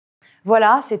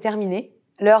Voilà, c'est terminé.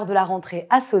 L'heure de la rentrée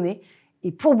a sonné.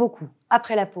 Et pour beaucoup,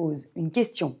 après la pause, une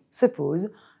question se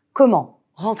pose. Comment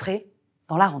rentrer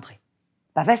dans la rentrée?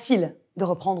 Pas facile de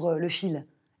reprendre le fil,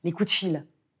 les coups de fil.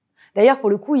 D'ailleurs, pour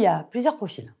le coup, il y a plusieurs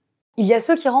profils. Il y a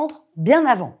ceux qui rentrent bien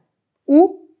avant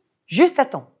ou juste à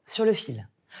temps sur le fil.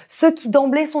 Ceux qui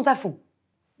d'emblée sont à fond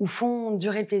ou font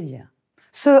durer le plaisir.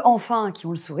 Ceux enfin qui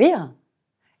ont le sourire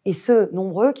et ceux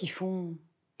nombreux qui font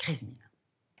crise mine.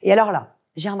 Et alors là,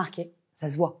 j'ai remarqué, ça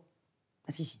se voit.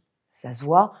 Ah si, ça se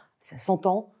voit, ça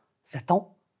s'entend, ça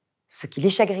tend. Ce qui les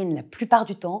chagrine la plupart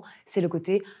du temps, c'est le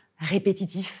côté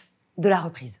répétitif de la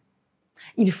reprise.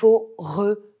 Il faut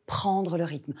reprendre le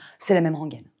rythme. C'est la même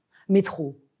rengaine.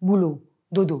 Métro, boulot,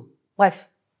 dodo. Bref,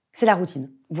 c'est la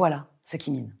routine. Voilà ce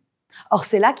qui mine. Or,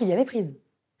 c'est là qu'il y a méprise.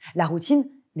 La routine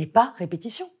n'est pas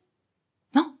répétition.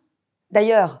 Non.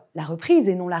 D'ailleurs, la reprise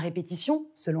et non la répétition,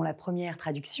 selon la première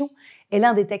traduction, est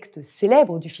l'un des textes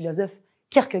célèbres du philosophe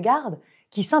Kierkegaard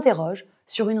qui s'interroge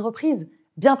sur une reprise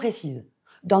bien précise,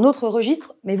 d'un autre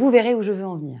registre, mais vous verrez où je veux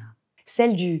en venir.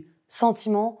 Celle du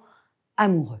sentiment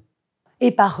amoureux.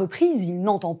 Et par reprise, il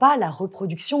n'entend pas la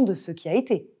reproduction de ce qui a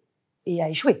été et a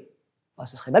échoué. Oh,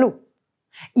 ce serait ballot.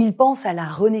 Il pense à la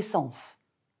renaissance,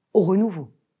 au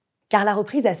renouveau. Car la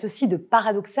reprise a ceci de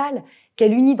paradoxal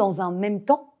qu'elle unit dans un même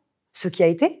temps ce qui a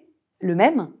été, le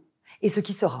même, et ce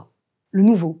qui sera, le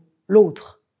nouveau,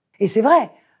 l'autre. Et c'est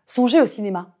vrai, songez au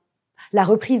cinéma. La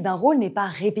reprise d'un rôle n'est pas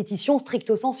répétition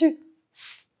stricto sensu,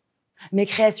 mais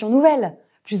création nouvelle,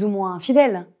 plus ou moins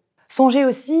fidèle. Songez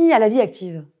aussi à la vie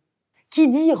active. Qui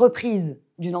dit reprise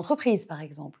d'une entreprise, par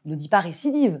exemple, ne dit pas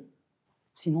récidive.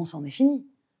 Sinon, c'en est fini.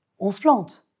 On se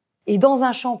plante. Et dans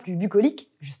un champ plus bucolique,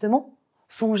 justement,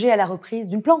 songez à la reprise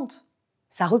d'une plante.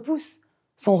 Ça repousse,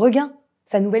 son regain,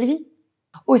 sa nouvelle vie.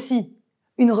 Aussi,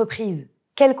 une reprise,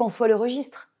 quel qu'en soit le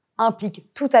registre,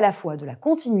 implique tout à la fois de la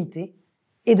continuité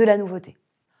et de la nouveauté.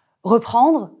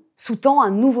 Reprendre sous-tend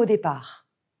un nouveau départ.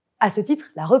 À ce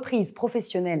titre, la reprise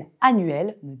professionnelle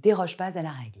annuelle ne déroge pas à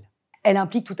la règle. Elle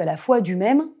implique tout à la fois du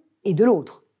même et de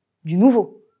l'autre, du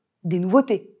nouveau, des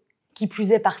nouveautés, qui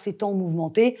plus est par ces temps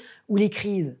mouvementés où les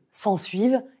crises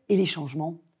s'ensuivent et les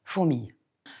changements fourmillent.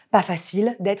 Pas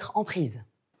facile d'être en prise.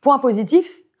 Point positif,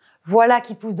 voilà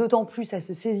qui pousse d'autant plus à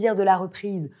se saisir de la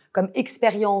reprise comme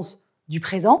expérience du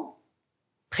présent,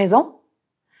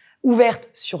 ouverte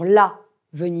sur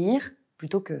l'avenir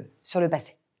plutôt que sur le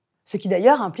passé. Ce qui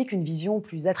d'ailleurs implique une vision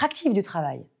plus attractive du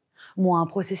travail, moins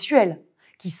processuelle,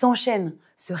 qui s'enchaîne,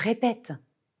 se répète.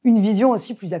 Une vision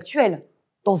aussi plus actuelle,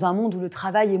 dans un monde où le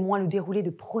travail est moins le déroulé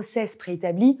de process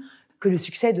préétablis que le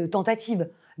succès de tentatives,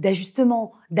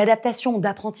 d'ajustements, d'adaptations,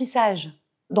 d'apprentissage.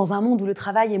 Dans un monde où le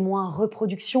travail est moins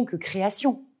reproduction que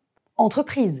création.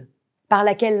 Entreprise, par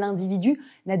laquelle l'individu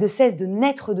n'a de cesse de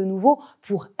naître de nouveau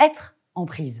pour être en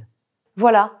prise.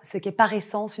 Voilà ce qu'est par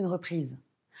essence une reprise.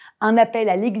 Un appel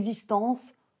à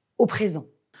l'existence au présent.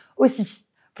 Aussi,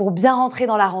 pour bien rentrer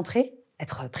dans la rentrée,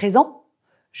 être présent,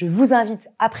 je vous invite,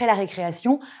 après la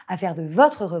récréation, à faire de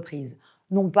votre reprise,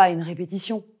 non pas une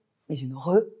répétition, mais une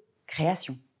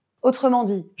recréation. Autrement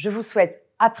dit, je vous souhaite,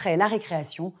 après la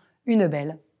récréation, une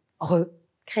belle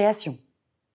recréation.